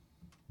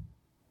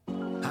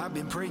I've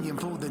been praying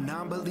for the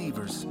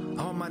non-believers.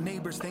 All my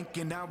neighbors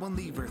thinking I won't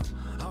leave Earth.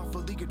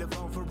 Awful eager to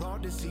fall for all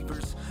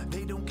deceivers.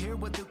 They don't care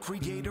what the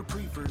Creator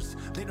prefers.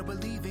 They don't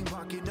believe in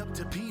walking up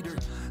to Peter.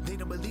 They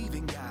don't believe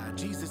in God,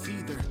 Jesus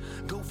either.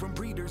 Go from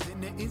breeders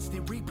into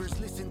instant reapers.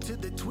 Listen to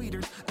the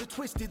tweeters, the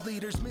twisted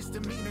leaders,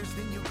 misdemeanors.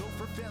 Then you go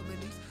for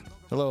felonies.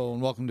 Hello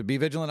and welcome to Be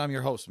Vigilant. I'm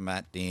your host,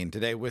 Matt Dean.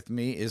 Today with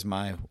me is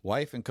my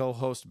wife and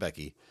co-host,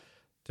 Becky.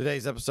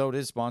 Today's episode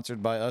is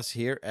sponsored by us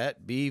here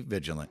at Be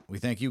Vigilant. We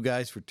thank you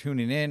guys for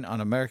tuning in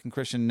on American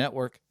Christian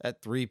Network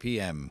at 3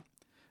 p.m.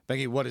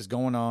 Becky, what is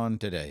going on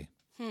today?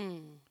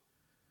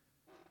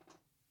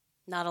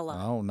 Not a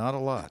lot. Oh, not a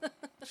lot.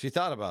 She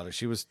thought about it.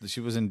 She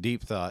was in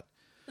deep thought.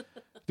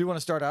 Do want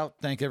to start out.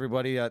 Thank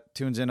everybody that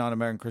tunes in on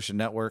American Christian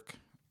Network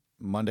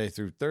Monday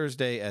through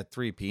Thursday at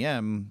 3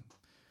 p.m.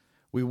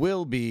 We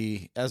will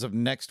be, as of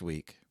next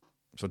week,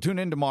 so tune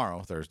in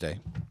tomorrow, Thursday.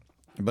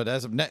 But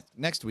as of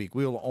next week,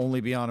 we will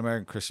only be on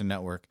American Christian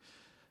Network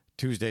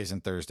Tuesdays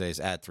and Thursdays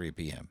at 3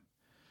 p.m.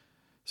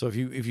 So if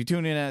you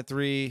tune in at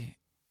 3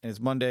 and it's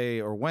Monday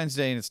or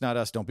Wednesday and it's not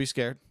us, don't be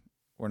scared.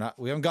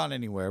 We haven't gone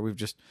anywhere. We've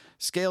just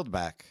scaled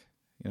back.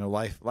 You know,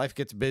 life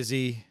gets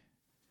busy.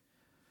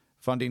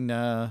 Funding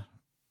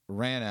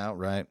ran out,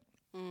 right?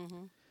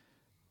 Mm-hmm.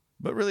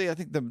 But really, I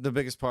think the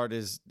biggest part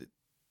is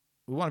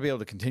we want to be able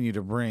to continue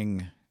to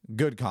bring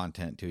good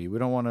content to you. We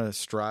don't want to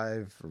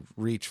strive or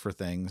reach for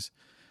things.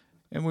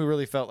 And we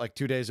really felt like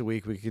 2 days a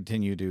week we could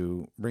continue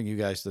to bring you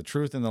guys the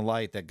truth and the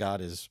light that God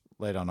has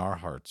laid on our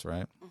hearts,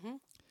 right? Mm-hmm.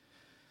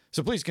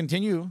 So please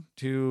continue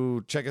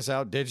to check us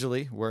out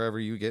digitally wherever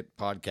you get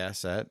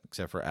podcasts at,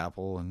 except for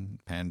Apple and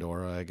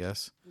Pandora, I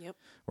guess. Yep.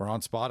 We're on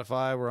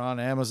Spotify. We're on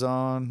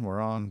Amazon. We're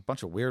on a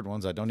bunch of weird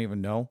ones I don't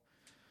even know.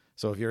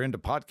 So if you're into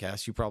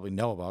podcasts, you probably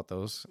know about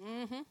those.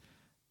 Mm-hmm.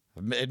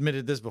 I've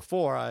admitted this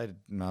before. I'm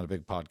not a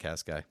big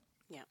podcast guy.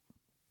 Yeah.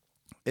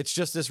 It's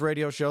just this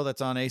radio show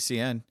that's on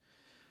ACN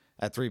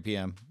at 3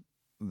 p.m.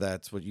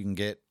 That's what you can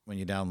get when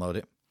you download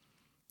it.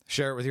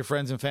 Share it with your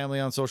friends and family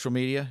on social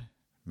media.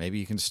 Maybe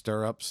you can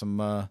stir up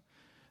some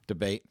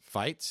debate,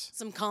 fights.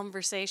 Some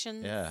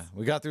conversations. Yeah.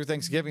 We got through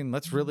Thanksgiving.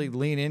 Let's really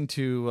lean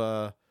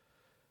into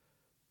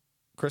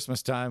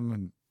Christmas time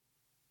and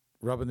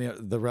rubbing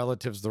the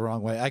relatives the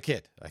wrong way. I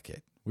kid.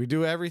 We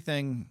do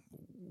everything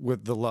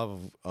with the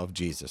love of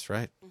Jesus,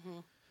 right? Mm-hmm.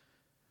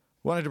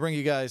 Wanted to bring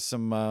you guys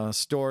some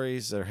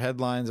stories. Their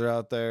headlines are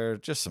out there.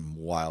 Just some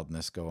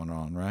wildness going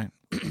on, right?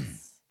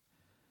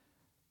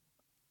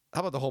 How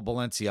about the whole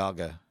Balenciaga?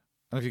 I don't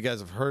know if you guys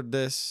have heard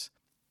this.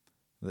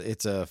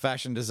 It's a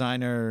fashion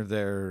designer.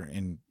 They're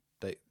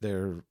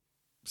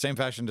same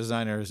fashion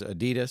designer as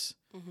Adidas,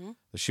 mm-hmm.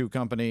 the shoe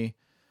company.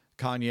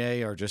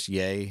 Kanye or just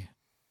Ye.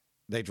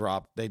 They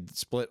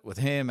split with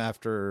him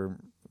after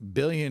 $1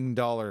 billion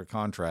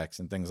contracts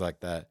and things like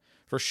that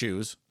for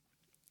shoes.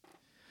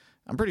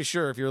 I'm pretty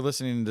sure if you're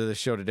listening to this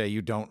show today,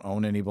 you don't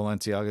own any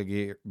Balenciaga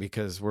gear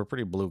because we're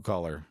pretty blue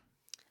collar.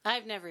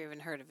 I've never even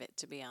heard of it,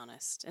 to be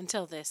honest,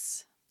 until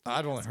this.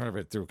 I'd only heard of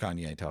it through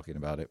Kanye talking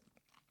about it.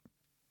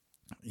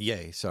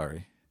 Yay,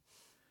 sorry.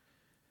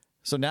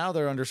 So now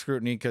they're under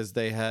scrutiny because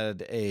they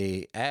had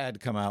a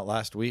ad come out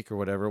last week or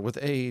whatever with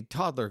a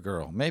toddler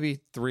girl, maybe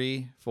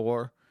 3,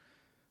 4,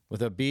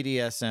 with a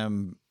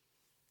BDSM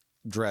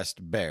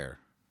dressed bear,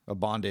 a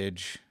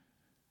bondage,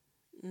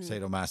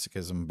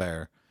 sadomasochism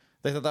bear.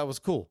 They thought that was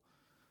cool.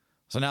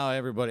 So now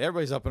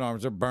everybody's up in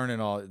arms. They're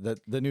burning all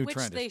the new Which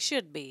trend. Which they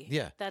should be.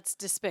 Yeah. That's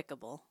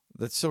despicable.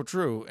 That's so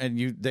true.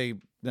 And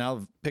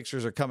now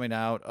pictures are coming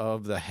out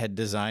of the head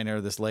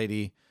designer, this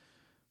lady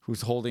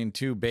who's holding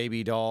 2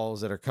 baby dolls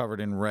that are covered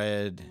in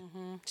red.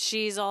 Mm-hmm.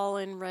 She's all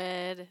in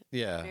red.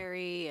 Yeah.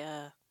 Very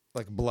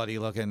like bloody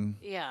looking.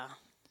 Yeah.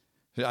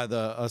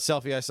 A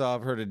selfie I saw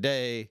of her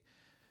today,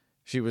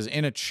 she was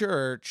in a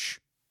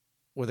church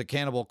with a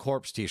Cannibal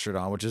Corpse t-shirt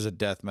on, which is a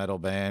death metal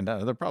band.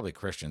 They're probably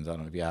Christians. I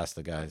don't know if you ask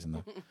the guys in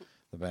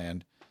the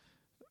band.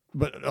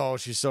 But,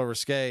 she's so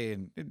risque.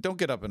 And don't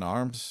get up in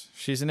arms.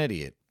 She's an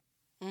idiot.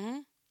 Mm-hmm.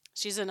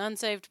 She's an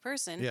unsaved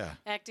person. Yeah.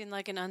 Acting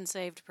like an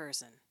unsaved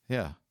person.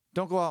 Yeah.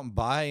 Don't go out and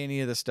buy any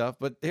of the stuff.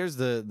 But here's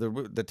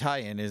the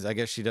tie-in is I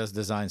guess she does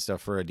design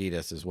stuff for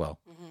Adidas as well.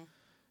 Mm-hmm.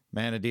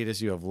 Man,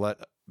 Adidas, you have let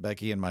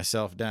Becky and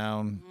myself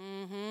down.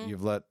 Mm-hmm.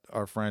 You've let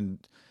our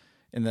friend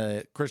in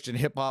the Christian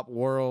hip-hop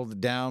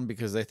world down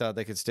because they thought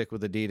they could stick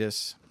with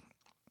Adidas.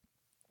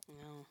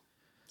 No.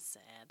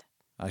 Sad.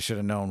 I should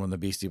have known when the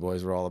Beastie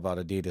Boys were all about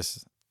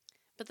Adidas.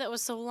 But that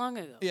was so long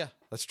ago. Yeah,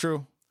 that's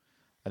true.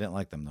 I didn't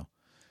like them, though.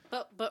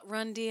 But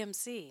Run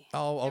DMC.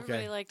 Oh, okay.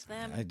 Everybody liked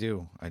them. I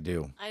do.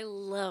 I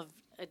loved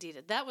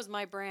Adidas. That was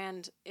my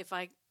brand. If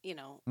I,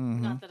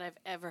 mm-hmm. not that I've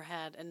ever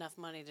had enough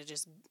money to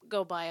just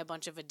go buy a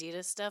bunch of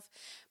Adidas stuff.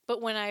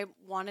 But when I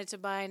wanted to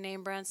buy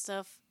name brand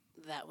stuff,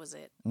 that was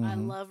it. Mm-hmm. I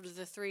loved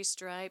the 3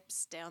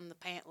 stripes down the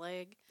pant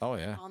leg. Oh,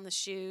 yeah. On the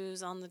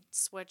shoes, on the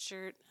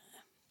sweatshirt.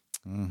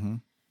 Mm-hmm.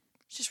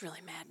 It's just really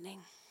maddening.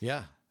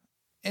 Yeah.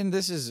 And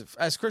this is,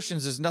 as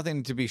Christians, there's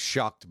nothing to be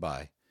shocked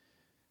by.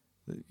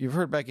 You've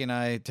heard Becky and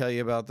I tell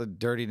you about the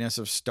dirtiness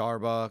of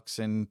Starbucks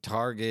and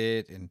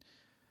Target, and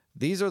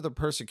these are the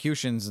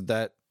persecutions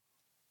that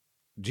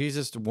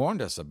Jesus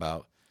warned us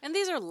about. And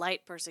these are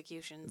light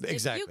persecutions.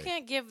 Exactly. If you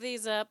can't give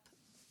these up,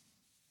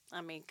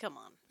 I mean, come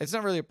on. It's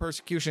not really a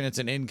persecution, it's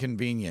an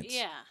inconvenience.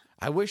 Yeah.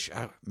 I wish,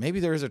 maybe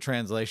there is a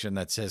translation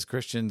that says,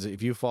 Christians,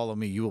 if you follow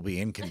me, you will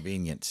be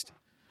inconvenienced.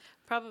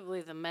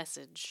 Probably the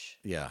Message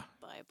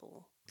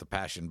Bible. The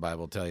Passion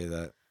Bible tell you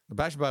that. The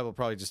Passion Bible will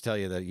probably just tell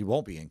you that you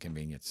won't be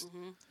inconvenienced.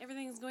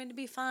 Everything's going to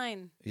be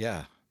fine.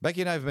 Yeah.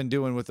 Becky and I have been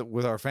doing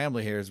with our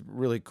family here is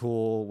really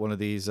cool. One of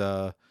these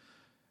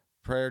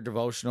prayer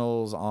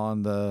devotionals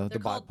on the They're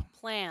Bible. called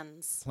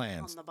plans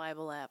on the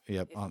Bible app,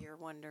 Yep, if you're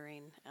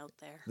wondering out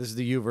there. This is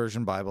the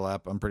YouVersion Bible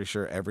app. I'm pretty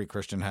sure every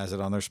Christian has it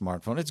on their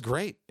smartphone. It's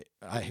great.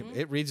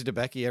 It reads to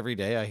Becky every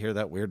day. I hear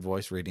that weird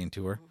voice reading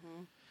to her,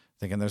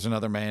 thinking there's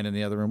another man in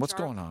the other room. What's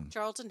going on?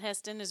 Charlton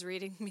Heston is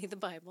reading me the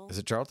Bible. Is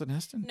it Charlton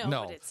Heston?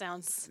 No, but it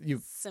sounds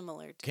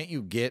similar to. Can't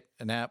you get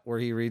an app where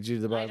he reads you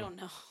the Bible? I don't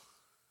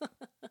know.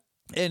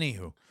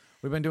 Anywho,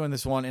 we've been doing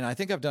this one, and I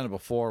think I've done it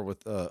before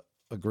with a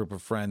group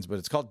of friends, but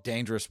it's called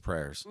Dangerous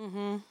Prayers.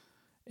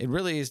 It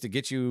really is to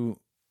get you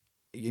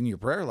in your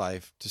prayer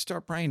life to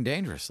start praying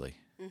dangerously.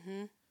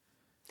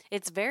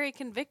 It's very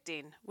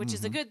convicting, which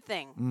is a good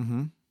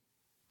thing.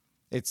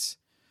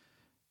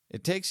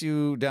 It takes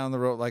you down the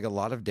road like a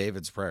lot of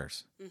David's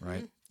prayers,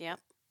 right? Yep.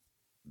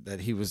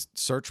 That he was,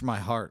 search my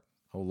heart,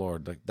 oh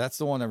Lord. Like that's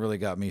the one that really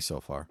got me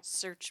so far.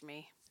 Search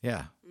me.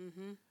 Yeah.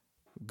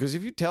 Because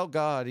if you tell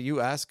God,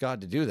 you ask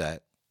God to do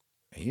that,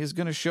 he is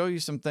going to show you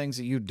some things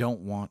that you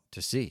don't want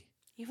to see.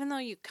 Even though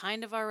you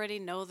kind of already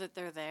know that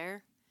they're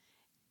there,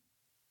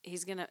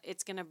 it's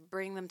gonna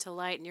bring them to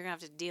light, and you're gonna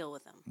have to deal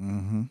with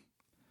them.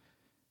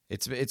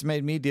 It's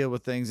made me deal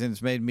with things, and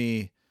it's made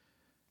me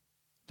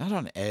not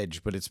on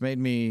edge, but it's made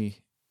me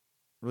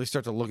really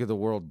start to look at the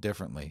world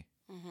differently.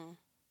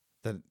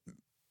 That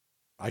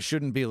I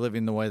shouldn't be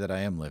living the way that I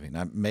am living.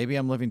 Maybe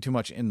I'm living too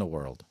much in the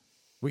world.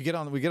 We get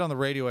on the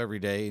radio every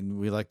day, and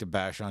we like to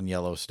bash on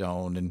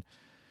Yellowstone and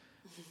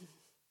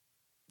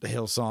the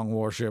Hillsong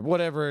worship,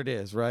 whatever it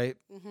is, right?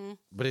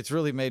 But it's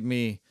really made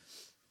me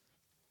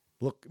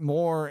look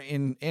more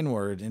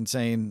inward and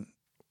saying,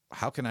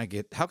 how can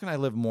I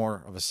live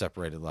more of a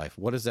separated life?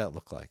 What does that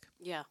look like?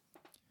 Yeah.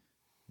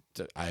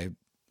 I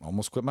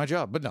almost quit my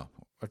job, but no,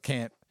 I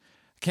can't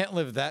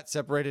live that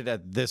separated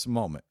at this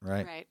moment,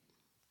 right? Right.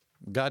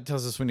 God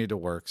tells us we need to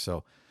work.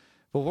 So,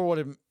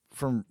 but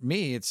for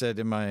me, it said,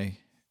 am I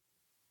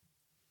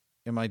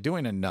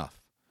doing enough?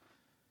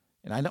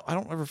 And I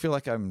don't ever feel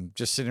like I'm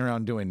just sitting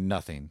around doing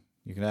nothing.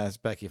 You can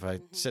ask Becky, if I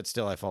sit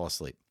still, I fall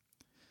asleep.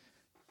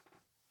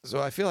 So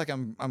I feel like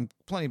I'm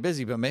plenty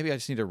busy, but maybe I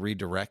just need to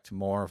redirect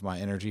more of my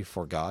energy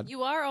for God.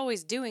 You are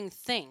always doing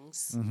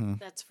things,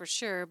 that's for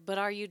sure, but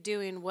are you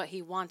doing what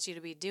he wants you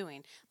to be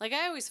doing? Like,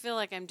 I always feel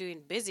like I'm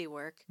doing busy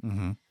work,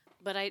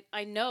 but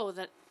I know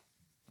that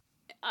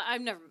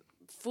I've never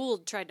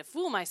tried to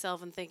fool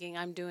myself and thinking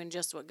I'm doing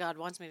just what God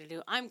wants me to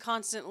do. I'm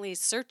constantly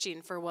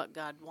searching for what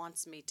God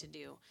wants me to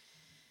do.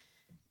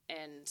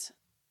 And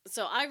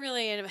so I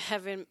really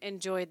have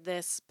enjoyed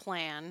this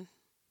plan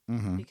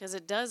because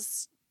it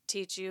does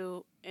teach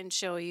you and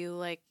show you,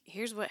 like,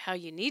 here's how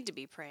you need to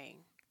be praying.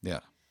 Yeah.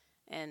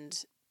 And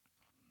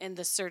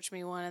the search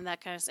me one and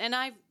that kind of stuff. And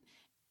I've,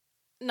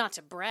 not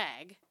to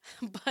brag,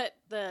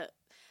 but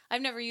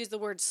I've never used the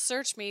word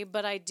search me,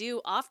 but I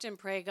do often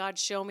pray, God,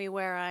 show me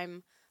where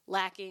I'm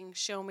lacking,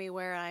 show me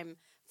where I'm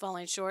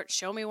falling short,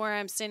 show me where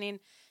I'm sinning,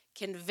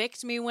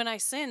 convict me when I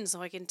sin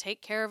so I can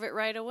take care of it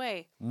right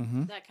away.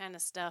 That kind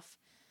of stuff.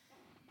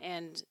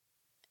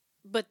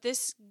 But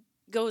this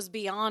goes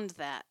beyond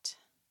that.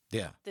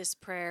 Yeah. This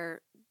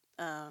prayer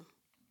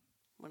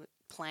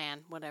plan,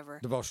 whatever.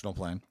 Devotional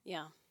plan.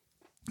 Yeah.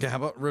 Yeah. How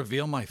about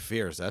reveal my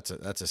fears? That's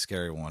a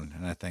scary one.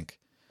 And I think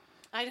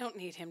I don't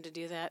need him to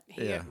do that.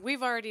 Yeah.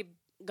 We've already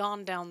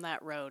gone down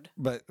that road.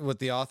 But with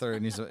the author,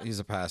 and he's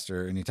a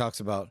pastor, and he talks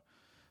about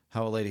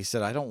how a lady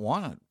said, I don't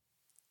want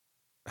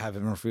to have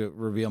him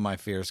reveal my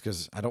fears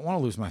because I don't want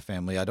to lose my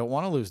family. I don't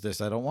want to lose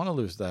this. I don't want to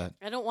lose that.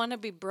 I don't want to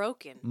be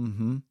broken.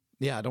 Mm-hmm.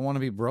 Yeah, I don't want to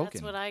be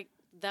broken.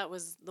 That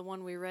was the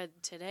one we read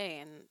today,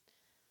 and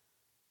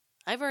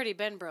I've already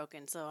been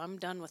broken, so I'm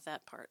done with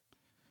that part.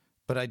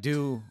 But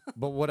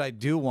what I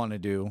do want to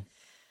do,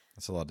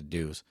 that's a lot of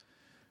do's.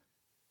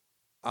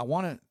 I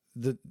want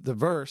the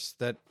verse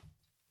that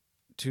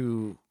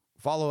to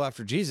follow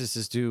after Jesus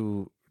is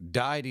to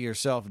die to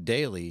yourself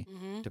daily,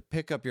 to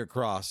pick up your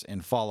cross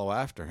and follow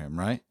after him,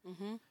 right?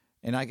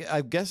 And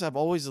I guess I've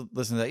always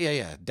listened to that.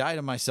 Yeah, die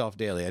to myself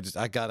daily.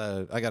 I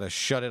gotta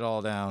shut it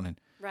all down, and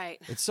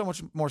right. It's so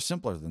much more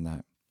simpler than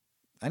that.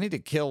 I need to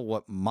kill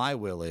what my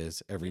will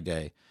is every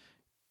day,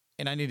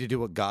 and I need to do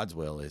what God's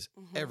will is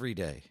every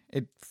day.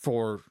 It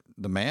for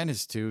the man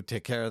is to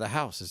take care of the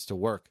house, is to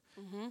work,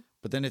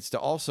 but then it's to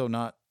also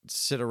not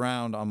sit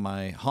around on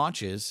my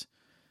haunches.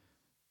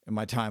 And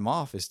my time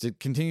off is to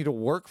continue to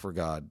work for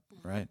God,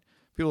 right?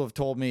 People have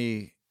told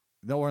me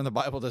nowhere in the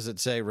Bible does it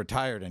say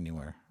retired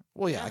anywhere.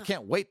 Well, yeah, I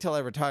can't wait till I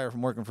retire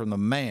from working from the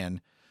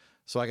man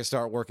so I can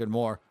start working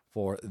more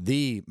for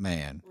the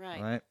man,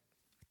 right?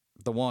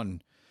 The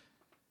one.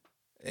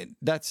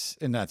 That's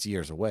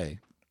years away.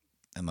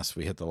 Unless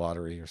we hit the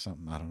lottery or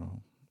something. I don't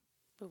know.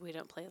 But we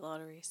don't play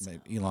lotteries. So.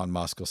 Maybe Elon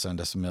Musk will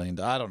send us $1 million.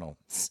 I don't know.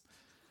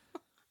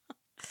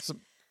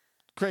 Some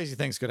crazy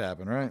things could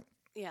happen, right?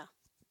 Yeah.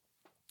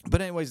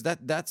 But anyways,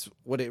 that's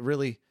what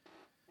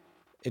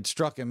it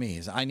struck in me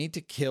is I need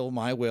to kill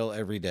my will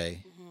every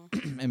day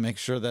and make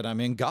sure that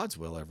I'm in God's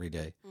will every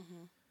day.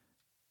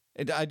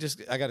 I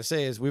got to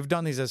say is we've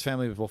done these as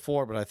family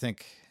before, but I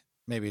think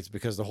maybe it's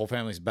because the whole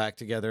family's back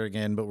together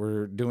again, but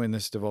we're doing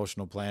this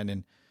devotional plan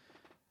and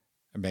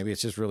maybe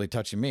it's just really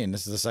touching me. And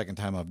this is the second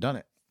time I've done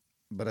it,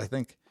 but I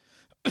think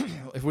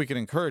if we can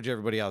encourage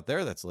everybody out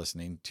there that's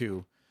listening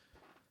to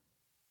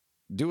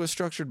do a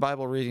structured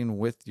Bible reading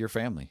with your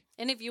family.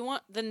 And if you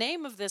want the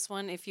name of this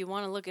one, if you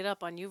want to look it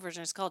up on YouVersion,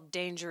 it's called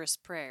Dangerous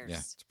Prayers. Yeah,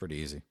 it's pretty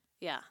easy.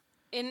 Yeah.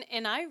 And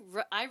I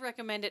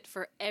recommend it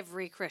for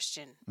every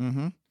Christian.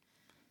 Mm-hmm.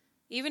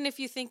 Even if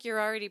you think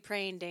you're already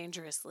praying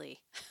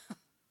dangerously,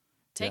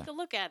 take a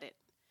look at it.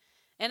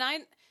 And I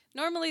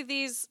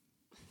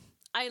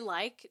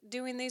like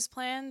doing these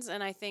plans,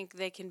 and I think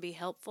they can be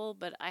helpful,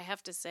 but I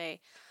have to say,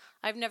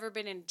 I've never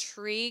been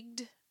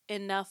intrigued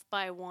enough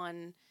by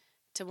one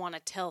to want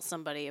to tell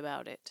somebody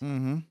about it.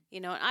 Mm-hmm.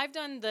 You know, and I've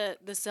done the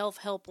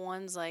self-help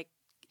ones, like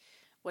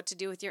what to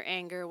do with your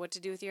anger, what to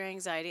do with your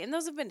anxiety, and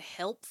those have been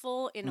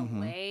helpful in a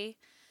way,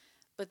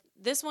 but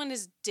this one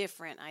is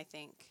different, I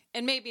think.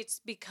 And maybe it's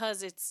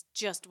because it's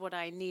just what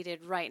I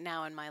needed right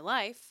now in my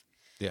life.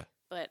 Yeah.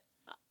 But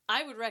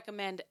I would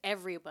recommend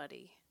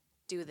everybody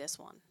do this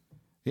one.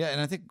 Yeah,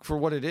 and I think for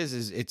what it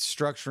is it's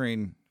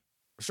structuring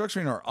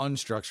or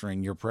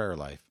unstructuring your prayer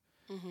life.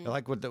 I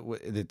like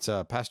it's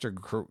Pastor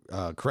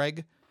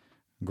Craig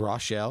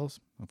Groeschel.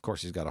 Of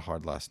course, he's got a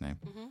hard last name.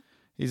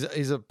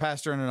 He's a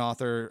pastor and an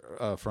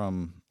author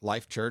from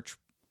Life Church.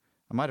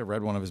 I might have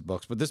read one of his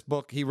books,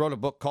 but he wrote a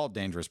book called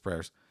Dangerous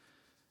Prayers.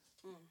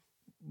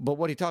 But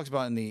what he talks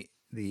about in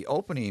the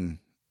opening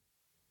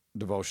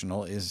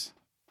devotional is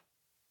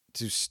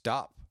to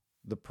stop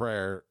the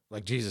prayer.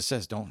 Like Jesus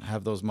says, don't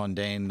have those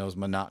mundane, those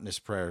monotonous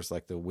prayers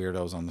like the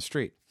weirdos on the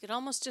street. You could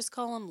almost just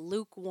call them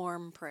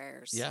lukewarm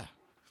prayers. Yeah.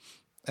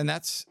 And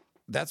that's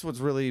what's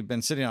really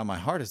been sitting on my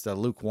heart is the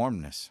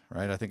lukewarmness,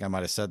 right? I think I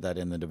might have said that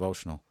in the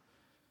devotional.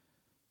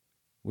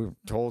 We were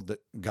told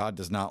that God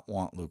does not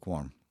want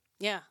lukewarm.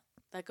 Yeah,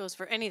 that goes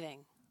for anything.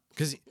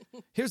 Because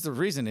here's the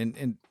reason,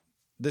 and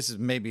this is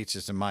maybe it's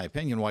just in my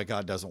opinion, why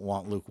God doesn't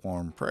want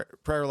lukewarm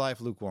prayer life,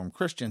 lukewarm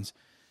Christians.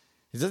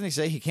 Doesn't he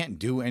say he can't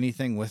do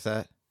anything with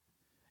that?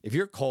 If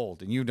you're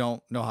cold and you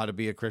don't know how to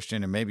be a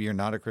Christian and maybe you're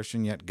not a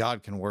Christian yet,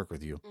 God can work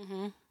with you.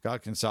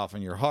 God can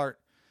soften your heart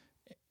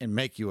and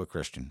make you a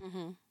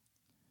Christian.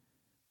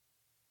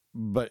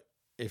 But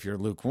if you're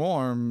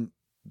lukewarm,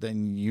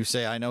 then you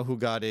say, I know who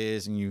God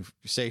is, and you've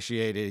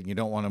satiated and you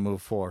don't want to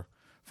move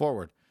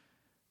forward.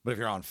 But if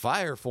you're on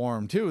fire for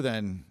him too,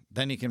 then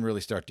he can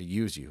really start to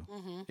use you.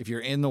 If you're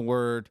in the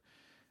Word,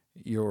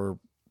 you're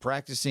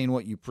practicing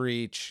what you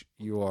preach,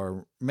 you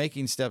are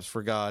making steps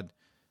for God,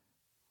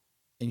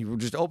 and you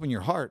just open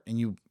your heart and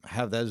you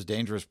have those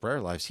dangerous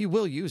prayer lives, he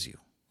will use you.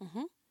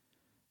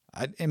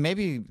 And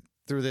maybe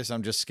through this,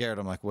 I'm just scared.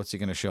 I'm like, what's he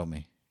going to show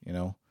me? You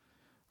know,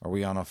 are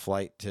we on a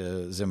flight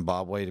to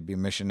Zimbabwe to be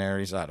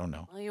missionaries? I don't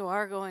know. Well, you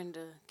are going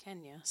to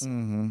Kenya, so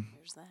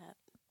there's that.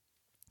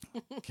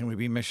 Can we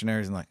be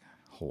missionaries in like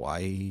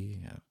Hawaii?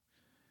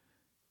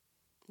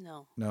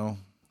 No.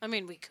 I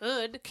mean, we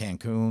could.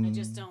 Cancun. I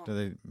just don't. Do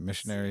they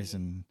missionaries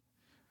in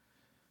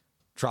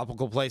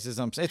tropical places?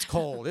 It's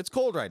cold. It's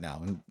cold right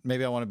now, and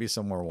maybe I want to be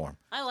somewhere warm.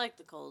 I like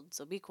the cold,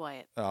 so be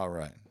quiet. All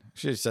right.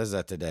 She says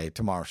that today.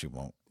 Tomorrow she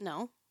won't.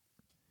 No.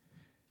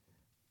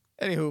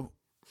 Anywho,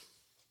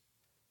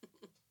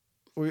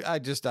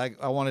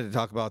 I wanted to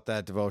talk about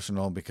that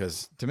devotional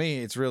because to me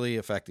it's really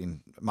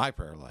affecting my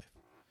prayer life.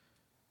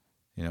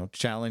 You know,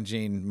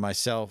 challenging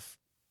myself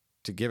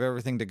to give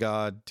everything to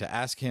God, to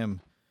ask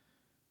him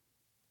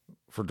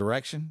for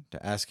direction,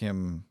 to ask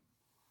him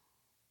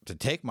to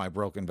take my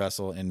broken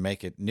vessel and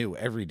make it new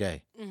every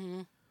day.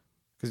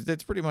 Because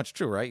that's pretty much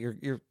true, right?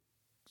 Your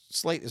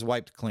slate is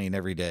wiped clean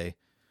every day.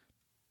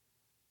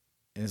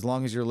 And as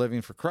long as you're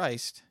living for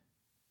Christ,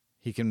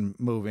 he can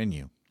move in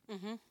you.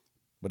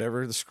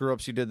 Whatever the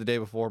screw-ups you did the day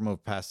before,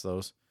 move past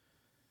those.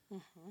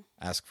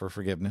 Ask for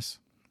forgiveness.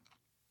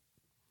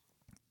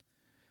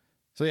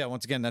 So yeah,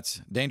 once again,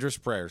 that's Dangerous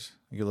Prayers.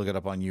 You can look it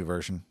up on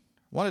YouVersion.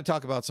 I want to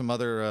talk about some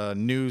other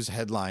news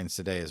headlines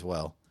today as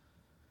well.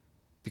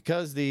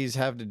 Because these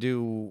have to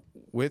do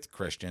with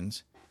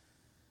Christians,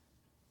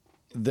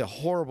 the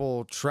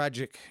horrible,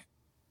 tragic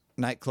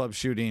nightclub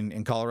shooting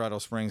in Colorado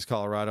Springs,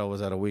 Colorado, was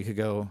that a week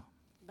ago?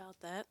 About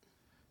that.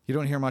 You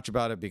don't hear much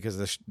about it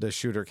because the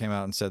shooter came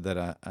out and said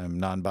that I'm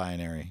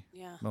non-binary.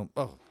 Yeah.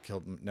 Oh,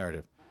 killed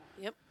narrative.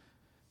 Yep.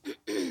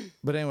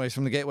 But anyways,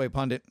 from the Gateway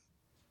Pundit,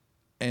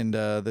 and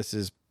this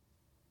is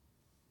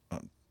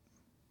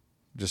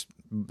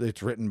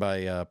it's written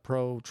by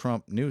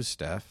pro-Trump news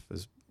staff,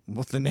 is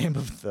what's the name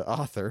of the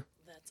author.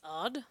 That's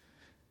odd.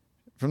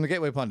 From the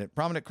Gateway Pundit,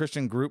 prominent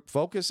Christian group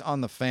Focus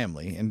on the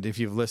Family. And if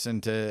you've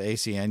listened to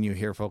ACN, you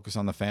hear Focus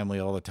on the Family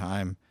all the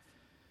time.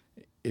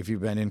 if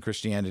you've been in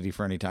Christianity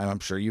for any time, I'm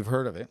sure you've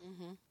heard of it.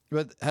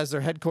 But has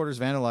their headquarters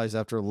vandalized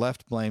after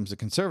left blames the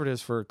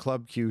conservatives for a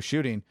Club Q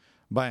shooting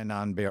by a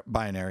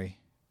non-binary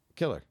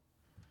killer.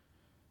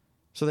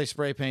 So they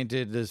spray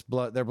painted this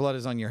blood. Their blood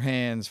is on your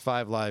hands.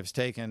 5 lives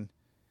taken.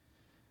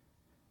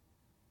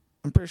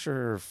 I'm pretty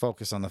sure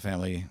Focus on the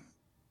Family,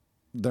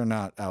 they're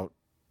not out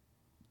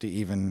to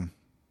even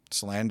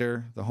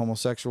slander the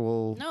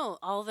homosexual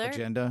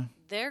agenda.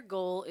 Their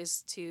goal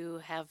is to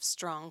have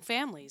strong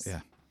families.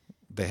 Yeah.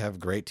 They have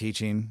great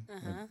teaching.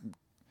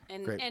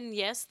 And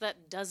yes,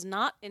 that does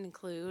not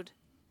include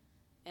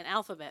an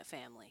alphabet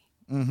family.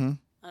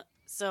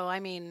 So, I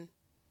mean...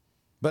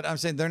 But I'm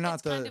saying they're not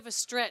it's kind of a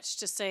stretch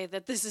to say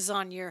that this is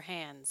on your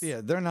hands.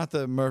 Yeah, they're not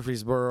the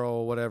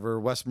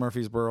West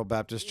Murfreesboro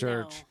Baptist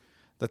Church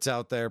that's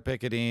out there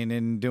picketing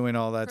and doing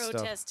all that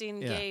stuff. Protesting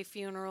gay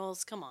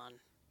funerals. Come on.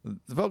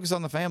 The Focus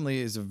on the Family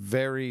is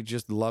very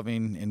just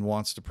loving and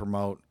wants to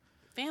promote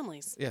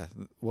families. Yeah,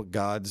 what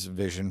God's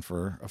vision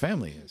for a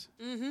family is.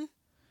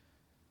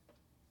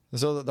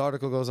 So the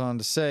article goes on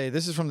to say,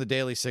 this is from the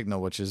Daily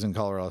Signal, which is in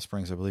Colorado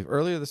Springs, I believe.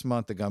 Earlier this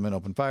month, the gunman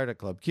opened fire at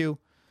Club Q.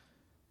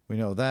 We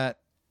know that.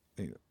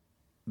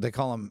 They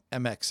call him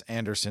MX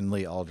Anderson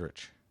Lee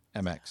Aldrich.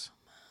 MX.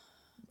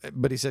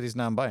 But he said he's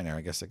non-binary.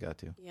 I guess I got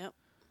to. Yep.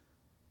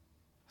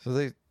 So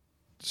they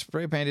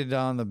spray painted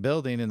on the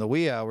building in the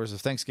wee hours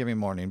of Thanksgiving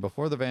morning.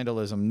 Before the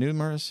vandalism,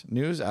 numerous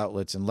news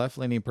outlets and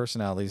left-leaning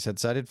personalities had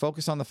cited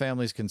Focus on the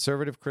Family's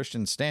conservative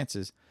Christian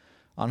stances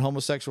on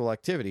homosexual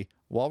activity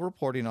while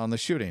reporting on the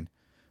shooting.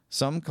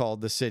 Some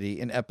called the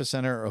city an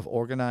epicenter of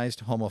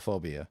organized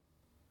homophobia.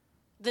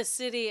 The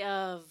city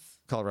of...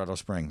 Colorado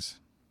Springs.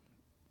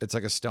 It's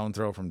like a stone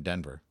throw from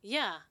Denver.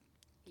 Yeah.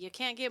 You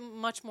can't get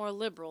much more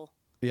liberal.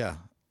 Yeah.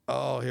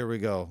 Oh, here we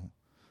go.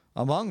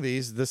 Among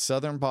these, the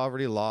Southern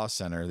Poverty Law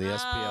Center, the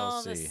SPLC.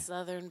 Oh, the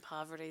Southern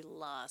Poverty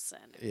Law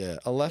Center. Yeah.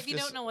 A leftist... If you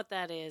don't know what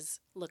that is,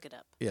 look it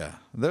up. Yeah.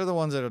 They're the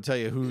ones that'll tell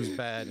you who's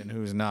bad and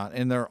who's not.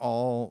 And they're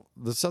all...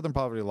 The Southern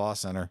Poverty Law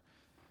Center,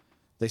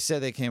 they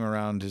said they came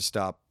around to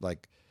stop,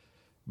 like,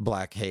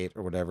 black hate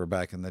or whatever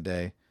back in the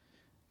day.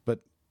 But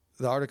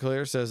the article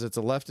here says it's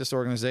a leftist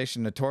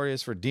organization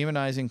notorious for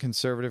demonizing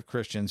conservative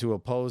Christians who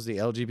oppose the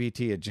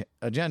LGBT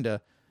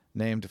agenda,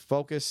 named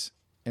Focus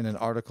in an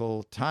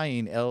article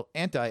tying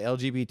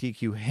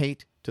anti-LGBTQ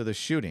hate to the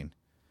shooting.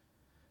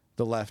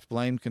 The left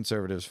blamed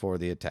conservatives for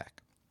the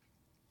attack.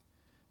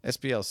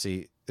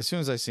 SPLC, as soon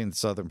as I seen the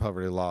Southern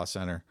Poverty Law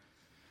Center,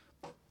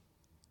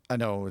 I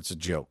know it's a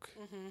joke.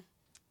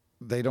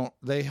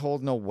 They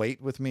hold no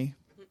weight with me.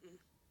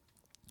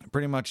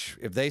 Pretty much,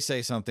 if they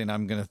say something,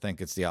 I'm going to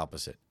think it's the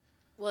opposite.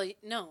 Well,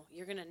 no,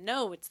 you're going to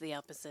know it's the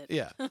opposite.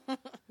 Yeah.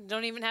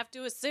 Don't even have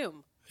to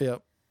assume.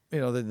 Yep. You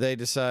know, they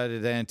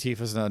decided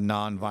Antifa's a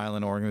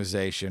non-violent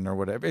organization or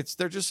whatever.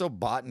 They're just so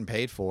bought and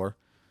paid for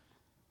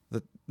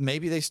that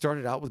maybe they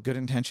started out with good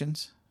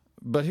intentions.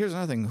 But here's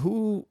another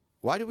thing.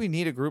 Why do we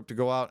need a group to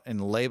go out and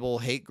label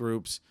hate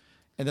groups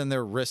and then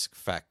their risk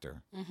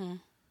factor?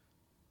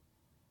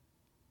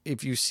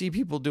 If you see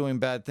people doing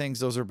bad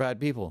things, those are bad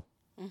people.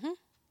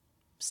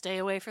 Stay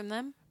away from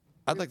them.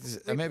 I'd like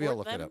to. Maybe I'll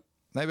look it up.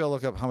 Maybe I'll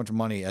look up how much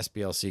money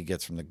SPLC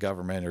gets from the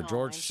government or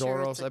George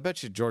Soros. I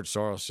bet you George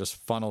Soros just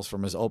funnels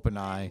from his Open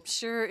Eye I'm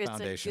sure it's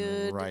Foundation a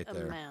good right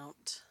there.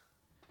 amount.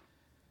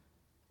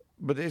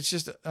 But it's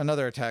just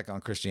another attack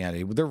on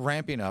Christianity. They're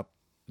ramping up.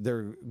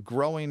 They're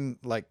growing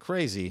like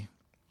crazy.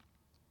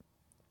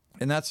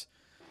 And that's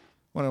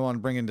what I want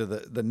to bring into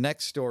the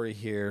next story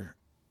here.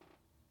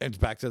 It's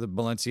back to the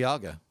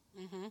Balenciaga.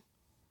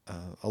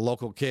 A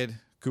local kid,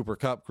 Cooper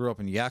Kupp, grew up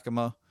in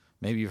Yakima.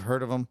 Maybe you've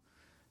heard of him.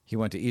 He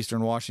went to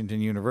Eastern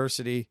Washington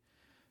University.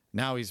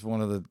 Now he's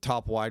one of the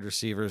top wide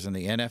receivers in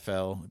the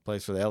NFL. He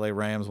plays for the LA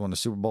Rams, won the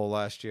Super Bowl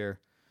last year.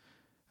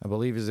 I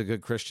believe he's a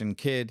good Christian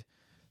kid.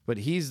 But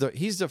he's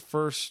the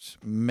first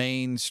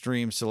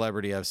mainstream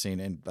celebrity I've seen.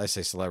 And I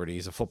say celebrity,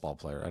 he's a football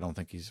player. I don't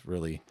think he's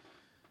really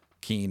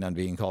keen on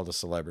being called a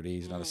celebrity.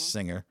 He's not a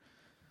singer.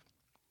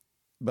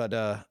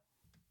 But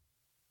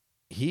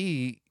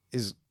he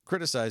is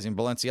criticizing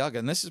Balenciaga.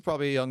 And this is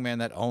probably a young man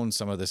that owns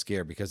some of this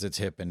gear because it's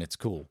hip and it's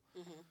cool.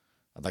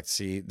 I'd like to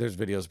see, there's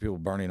videos of people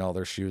burning all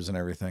their shoes and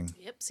everything.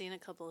 Yep, seen a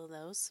couple of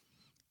those.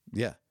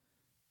 Yeah.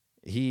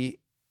 He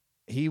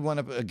went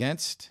up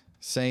against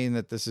saying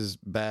that this is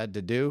bad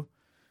to do.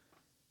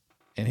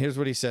 And here's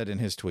what he said in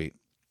his tweet.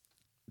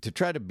 To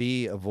try to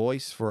be a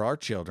voice for our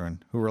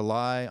children who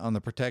rely on the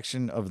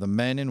protection of the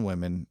men and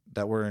women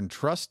that were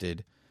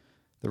entrusted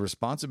the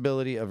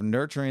responsibility of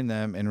nurturing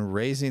them and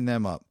raising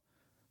them up.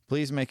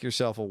 Please make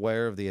yourself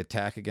aware of the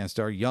attack against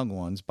our young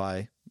ones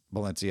by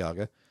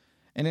Balenciaga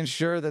and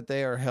ensure that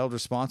they are held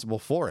responsible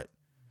for it.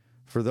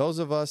 For those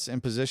of us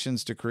in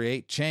positions to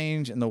create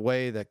change in the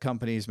way that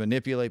companies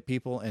manipulate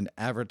people and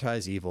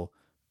advertise evil,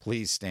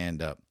 please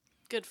stand up.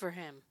 Good for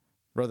him.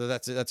 Brother,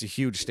 that's a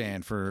huge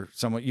stand for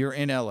someone. You're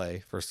in LA,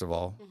 first of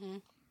all.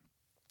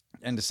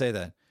 And to say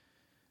that.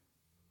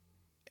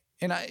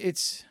 And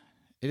it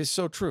is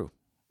so true.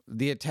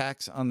 The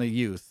attacks on the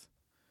youth,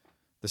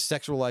 the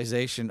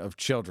sexualization of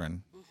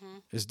children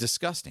is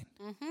disgusting.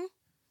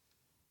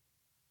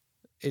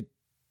 and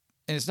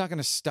it's not going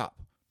to stop.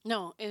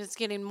 No, and it's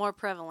getting more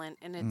prevalent,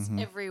 and it's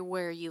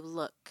everywhere you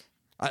look.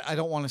 I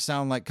don't want to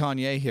sound like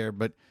Kanye here,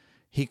 but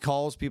he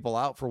calls people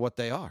out for what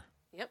they are.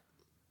 Yep.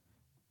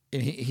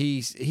 And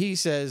he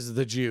says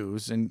the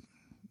Jews, and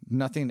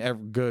nothing ever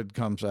good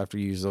comes after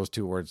you use those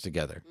two words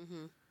together.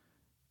 Mm-hmm.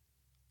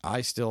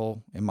 I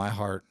still, in my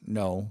heart,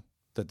 know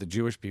that the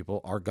Jewish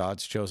people are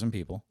God's chosen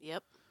people.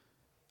 Yep.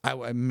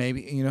 I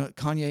maybe,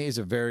 Kanye is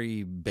a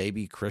very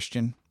baby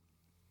Christian.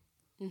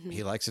 Mm-hmm.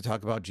 He likes to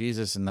talk about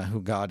Jesus and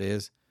who God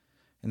is,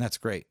 and that's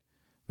great.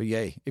 But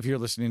yay, if you're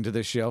listening to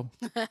this show,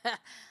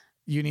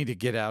 you need to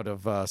get out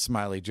of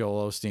Smiley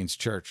Joel Osteen's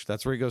church.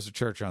 That's where he goes to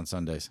church on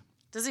Sundays.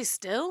 Does he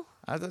still?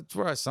 That's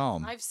where I saw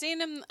him. I've seen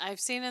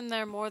him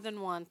there more than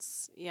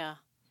once. Yeah.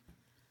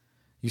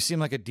 You seem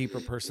like a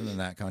deeper person than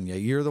that,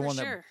 Kanye. You're the one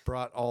that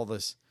brought all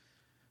this.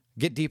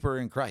 Get deeper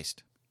in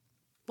Christ.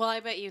 Well, I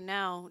bet you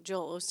now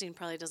Joel Osteen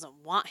probably doesn't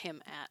want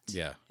him at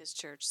his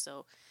church.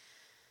 So,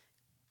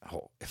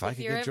 if I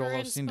could get Joel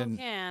Osteen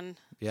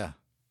to,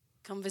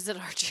 come visit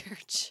our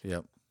church.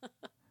 Yep.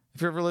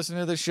 If you're ever listening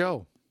to this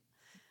show,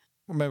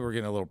 well, maybe we're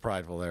getting a little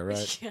prideful there,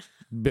 right? Yeah.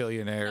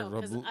 Billionaire. No,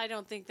 because I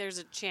don't think there's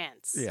a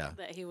chance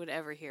that he would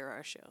ever hear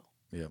our show.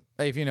 Yep.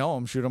 Hey, if you know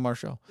him, shoot him our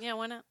show. Yeah,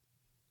 why not?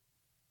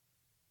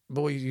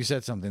 Boy, you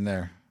said something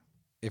there.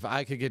 If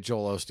I could get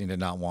Joel Osteen to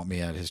not want me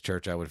at his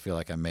church, I would feel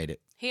like I made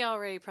it. He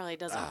already probably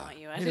doesn't want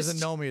you at his church. He doesn't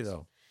know me,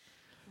 though.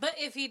 But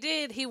if he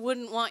did, he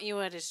wouldn't want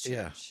you at his church.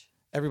 Yeah.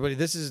 Everybody,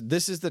 this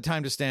is the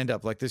time to stand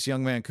up. Like this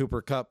young man,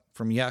 Cooper Kupp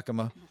from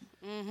Yakima,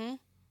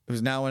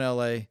 who's now in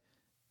L.A.,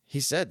 he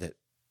said that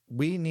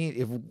we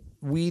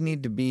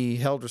need to be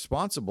held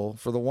responsible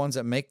for the ones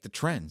that make the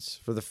trends,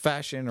 for the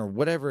fashion or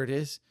whatever it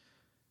is.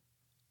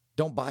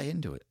 Don't buy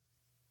into it.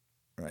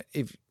 Right?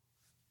 If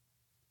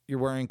you're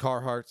wearing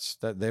Carhartts,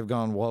 that they've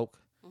gone woke.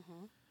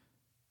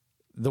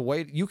 The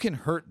way you can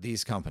hurt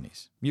these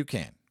companies, you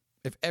can.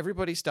 If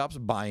everybody stops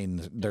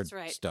buying their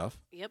stuff.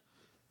 Yep.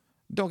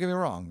 Don't get me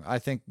wrong. I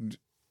think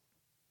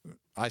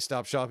I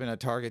stopped shopping at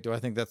Target. Do I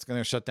think that's going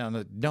to shut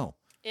down no.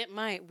 It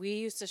might. We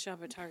used to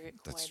shop at Target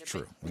quite That's a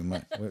true. bit. We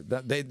might.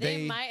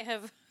 They might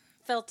have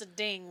felt a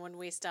ding when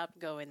we stopped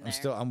going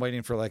there. I'm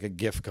waiting for like a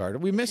gift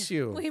card. We miss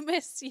you. We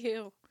miss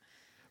you.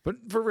 But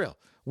for real,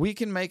 we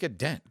can make a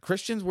dent.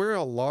 Christians, we're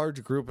a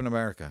large group in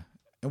America.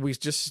 And we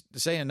just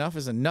say enough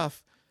is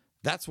enough.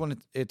 That's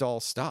when it all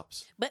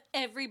stops. But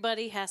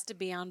everybody has to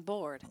be on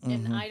board.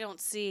 And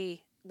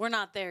we're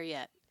not there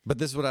yet. But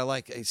this is what I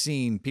like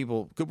seeing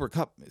people. Cooper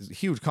Kupp is a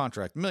huge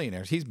contract,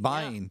 millionaires. He's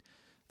buying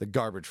the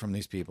garbage from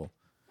these people.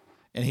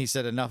 And he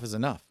said enough is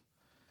enough.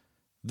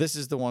 This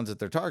is the ones that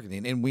they're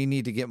targeting. And we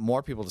need to get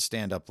more people to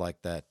stand up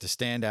like that, to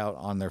stand out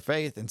on their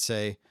faith and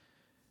say,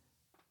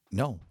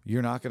 no,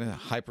 you're not going to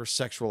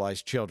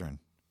hypersexualize children.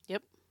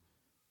 Yep.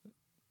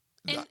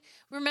 And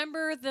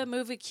remember the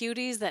movie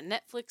Cuties that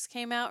Netflix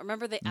came out?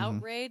 Remember the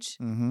outrage?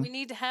 We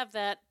need to have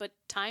that, but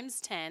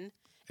times 10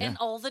 and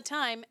all the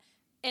time.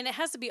 And it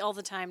has to be all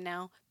the time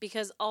now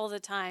because all the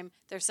time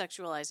they're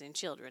sexualizing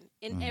children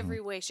in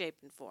every way, shape,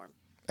 and form.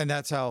 And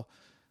that's how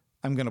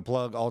I'm going to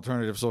plug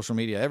alternative social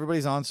media.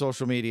 Everybody's on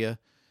social media.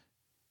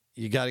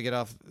 You got to get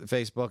off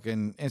Facebook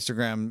and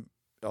Instagram,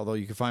 although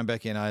you can find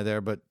Becky and I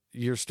there. But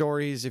your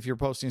stories, if you're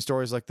posting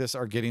stories like this,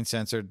 are getting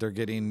censored. They're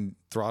getting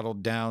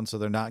throttled down, so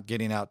they're not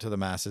getting out to the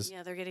masses.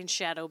 Yeah, they're getting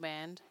shadow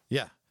banned.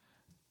 Yeah.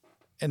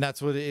 And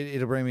that's what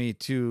it'll bring me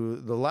to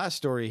the last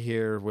story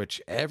here,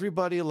 which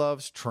everybody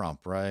loves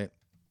Trump, right?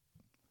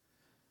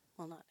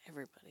 Well, not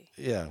everybody.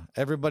 Yeah,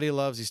 everybody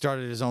loves. He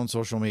started his own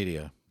social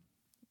media.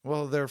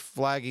 Well, they're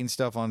flagging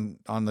stuff on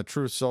the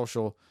Truth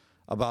Social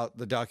about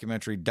the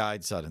documentary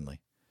Died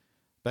Suddenly.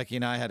 Becky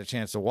and I had a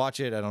chance to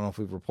watch it. I don't know if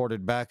we've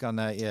reported back on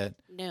that yet.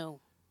 No.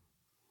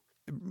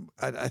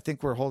 I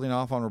think we're holding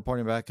off on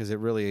reporting back because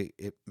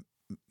it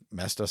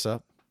messed us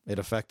up. It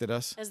affected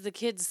us. As the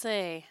kids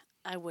say,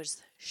 I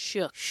was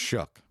shook.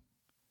 Shook.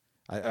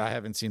 I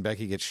haven't seen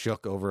Becky get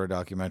shook over a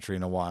documentary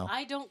in a while.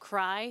 I don't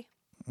cry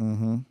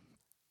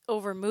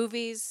over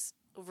movies,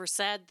 over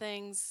sad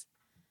things.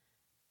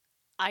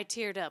 I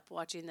teared up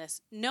watching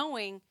this,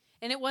 knowing,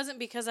 and it wasn't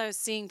because I was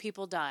seeing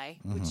people die,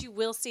 which you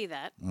will see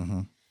that.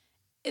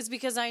 It's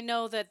because I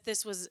know that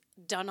this was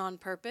done on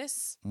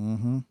purpose.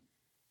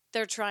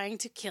 They're trying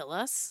to kill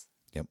us.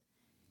 Yep.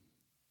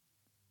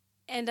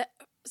 And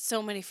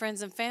so many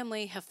friends and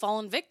family have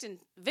fallen victim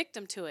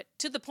to it,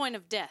 to the point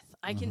of death.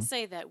 I can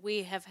say that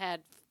we have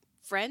had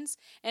friends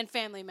and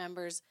family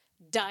members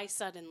die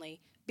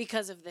suddenly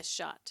because of this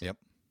shot. Yep.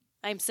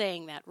 I'm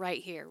saying that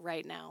right here,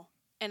 right now.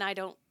 And I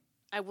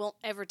won't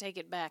ever take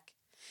it back.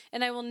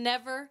 And I will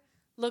never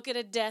look at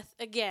a death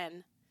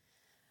again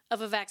of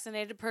a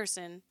vaccinated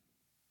person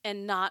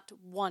and not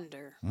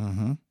wonder.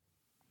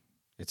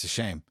 It's a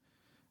shame.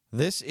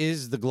 This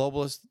is the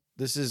globalists.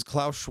 This is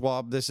Klaus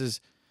Schwab. This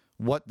is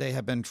what they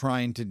have been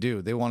trying to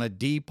do. They want to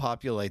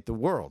depopulate the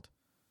world.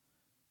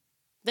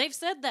 They've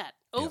said that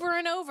over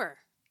and over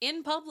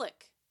in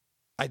public.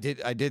 I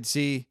did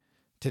see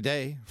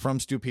today from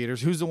Stu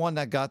Peters, who's the one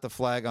that got the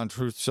flag on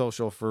Truth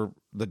Social for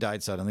the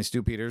Died Suddenly.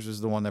 Stu Peters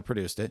is the one that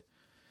produced it.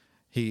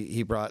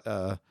 He brought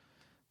the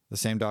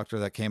same doctor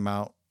that came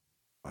out,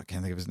 I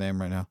can't think of his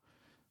name right now,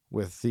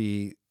 with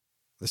the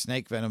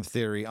snake venom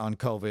theory on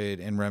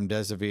COVID and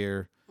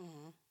remdesivir.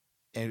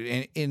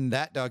 And in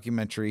that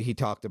documentary, he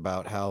talked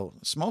about how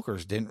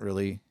smokers didn't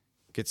really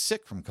get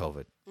sick from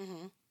COVID.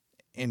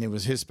 And it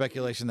was his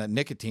speculation that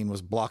nicotine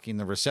was blocking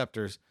the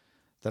receptors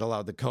that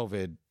allowed the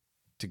COVID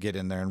to get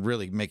in there and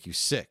really make you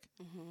sick.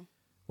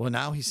 Well,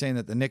 now he's saying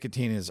that the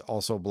nicotine is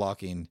also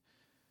blocking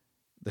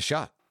the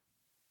shot.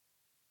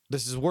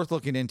 This is worth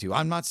looking into.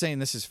 I'm not saying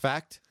this is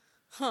fact.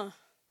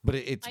 But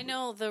it's... I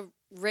know the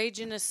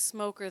raginest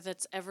smoker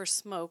that's ever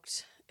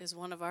smoked is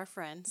one of our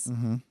friends.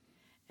 And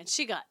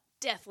she got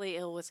deathly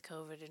ill with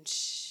COVID, and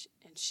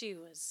she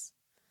was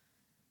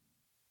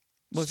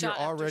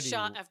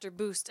shot after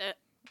boost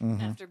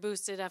after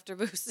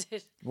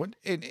boosted. What?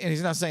 And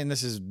he's not saying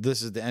this is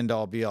the end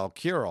all be all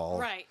cure all.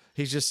 Right.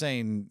 He's just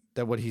saying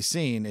that what he's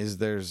seeing is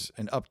there's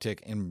an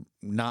uptick in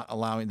not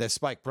allowing that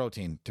spike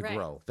protein to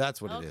grow.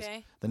 That's what it is.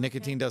 The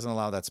nicotine doesn't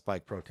allow that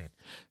spike protein.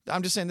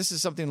 I'm just saying this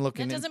is something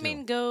looking into. That doesn't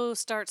mean go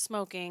start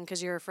smoking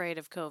because you're afraid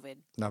of COVID.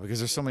 No, because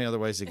there's so many other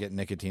ways to get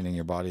nicotine in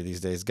your body these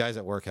days. Guys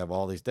at work have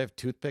all these. They have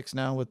toothpicks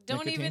now with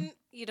nicotine.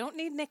 You don't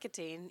need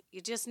nicotine. You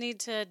just need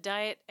to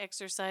diet,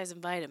 exercise,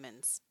 and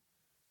vitamins.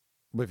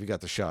 But if you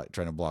got the shot, you're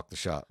trying to block the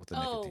shot with the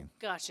nicotine.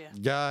 Oh,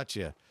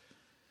 Gotcha.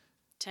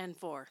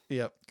 10-4.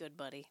 Yep. Good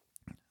buddy.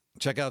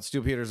 Check out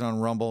Stu Peters on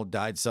Rumble.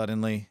 Died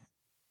suddenly.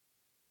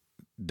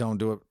 Don't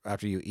do it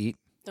after you eat.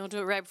 Don't do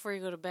it right before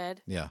you go to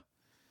bed. Yeah.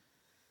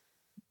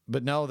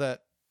 But know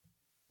that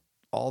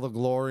all the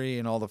glory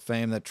and all the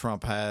fame that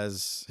Trump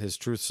has, his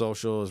Truth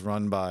Social is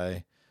run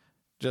by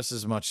just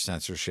as much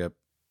censorship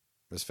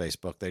as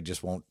Facebook. They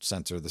just won't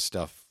censor the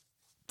stuff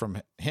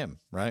from him,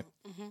 right?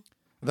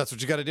 That's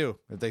what you got to do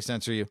if they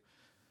censor you.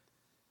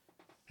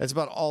 That's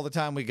about all the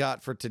time we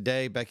got for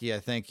today. Becky, I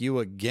thank you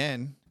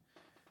again.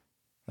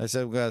 I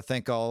said we got to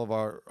thank all of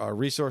our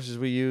resources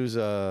we use,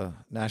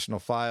 National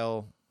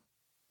File,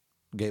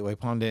 Gateway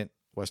Pundit,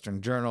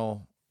 Western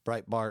Journal,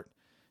 Breitbart.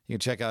 You can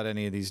check out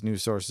any of these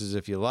news sources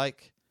if you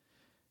like.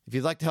 If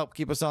you'd like to help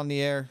keep us on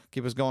the air,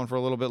 keep us going for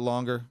a little bit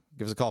longer,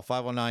 give us a call,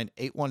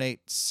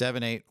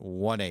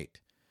 519-818-7818.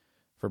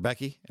 For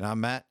Becky, and I'm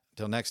Matt.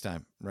 Until next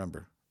time,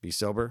 remember, be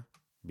sober,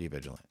 be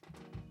vigilant.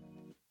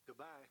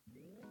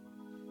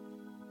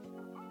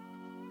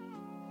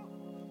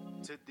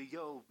 To the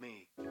old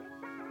me.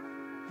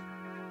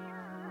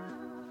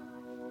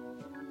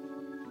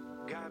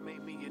 God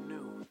made me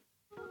anew,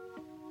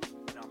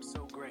 and I'm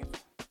so grateful.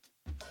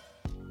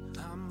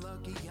 I'm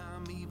lucky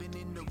I'm even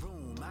in the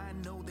room. I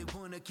know they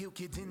wanna kill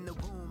kids in the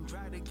womb.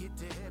 Try to get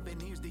to heaven,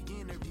 here's the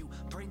interview.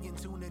 Praying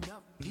soon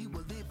enough, he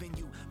will live in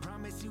you.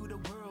 Promise you the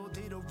world,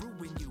 it'll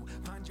ruin you.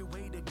 Find your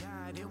way to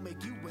God, he'll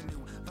make you anew.